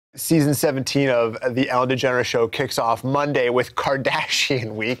Season 17 of the Ellen DeGeneres show kicks off Monday with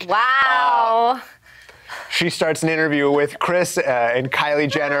Kardashian Week. Wow. She starts an interview with Kris and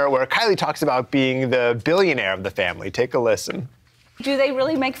Kylie Jenner, where Kylie talks about being the billionaire of the family. Take a listen. Do they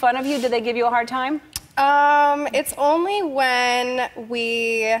really make fun of you? Do they give you a hard time? It's only when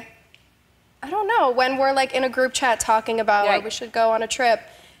when we're like in a group chat talking about where we should go on a trip.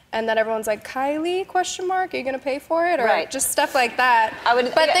 And then everyone's like, Kylie, question mark, are you gonna pay for it? Or just stuff like that.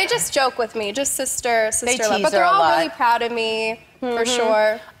 But they just joke with me, just sister love. But they're all really proud of me, for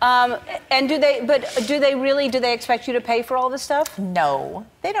sure. And do they expect you to pay for all this stuff? No,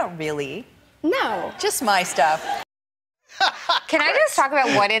 they don't really. No. Just my stuff. Can I just talk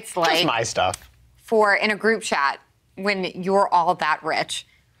about what it's like? Just my stuff. For in a group chat when you're all that rich.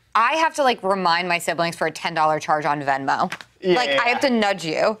 I have to like remind my siblings for a $10 charge on Venmo. Yeah, I have to nudge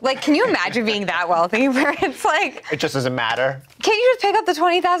you. Like, can you imagine being that wealthy where it's like... It just doesn't matter. Can't you just pick up the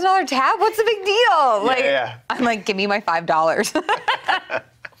 $20,000 tab? What's the big deal? I'm like, give me my $5.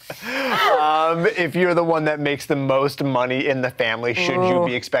 If you're the one that makes the most money in the family, should you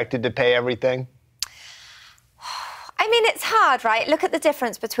be expected to pay everything? I mean, it's hard, right? Look at the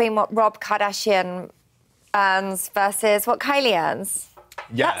difference between what Rob Kardashian earns versus what Kylie earns.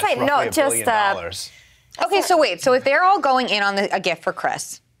 Yeah, that's like not just Okay, so wait. So if they're all going in on a gift for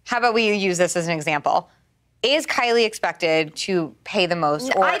Kris, how about we use this as an example? Is Kylie expected to pay the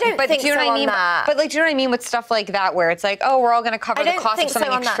most? I don't think so on that. But like, do you know what I mean with stuff like that, where it's like, oh, we're all going to cover the cost of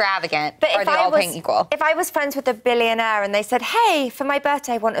something extravagant. But are they all paying equal? If I was friends with a billionaire and they said, hey, for my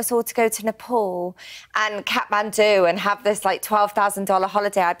birthday, I want us all to go to Nepal and Kathmandu and have this like $12,000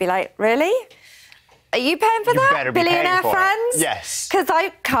 holiday, I'd be like, really? Are you paying for that, billionaire friends? Yes. Because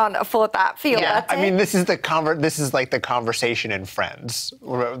I can't afford that for your birthday. I mean, this is like the conversation in Friends.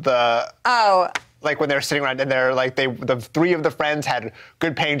 Like when they're sitting around and they're like, the three of the friends had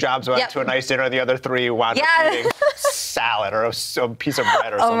good paying jobs, went to a nice dinner, the other three wound up eating salad or a piece of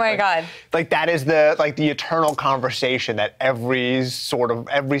bread or something. Oh my God. Like that is the eternal conversation that every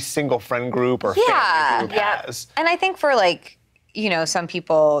single friend group or family group has. And I think for like, you know, some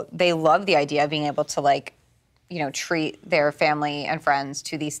people, they love the idea of being able to like, you know, treat their family and friends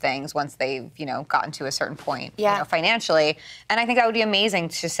to these things once they've, you know, gotten to a certain point, you know, financially. And I think that would be amazing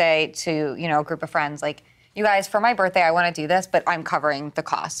to say to, you know, a group of friends, like, you guys, for my birthday, I want to do this, but I'm covering the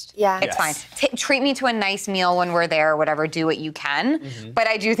cost. Yeah. It's fine. Treat me to a nice meal when we're there or whatever, do what you can. But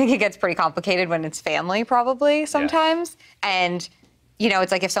I do think it gets pretty complicated when it's family, probably, sometimes. And, you know,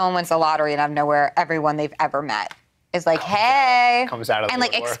 it's like if someone wins the lottery and out of nowhere, everyone they've ever met is like, hey. Comes out of the and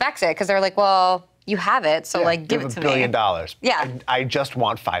like woodwork. expects it, because they're like, well, you have it, so like give it to me. $1 billion. Yeah. I just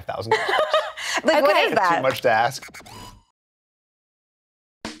want $5,000. Like, what is that? Too much to ask.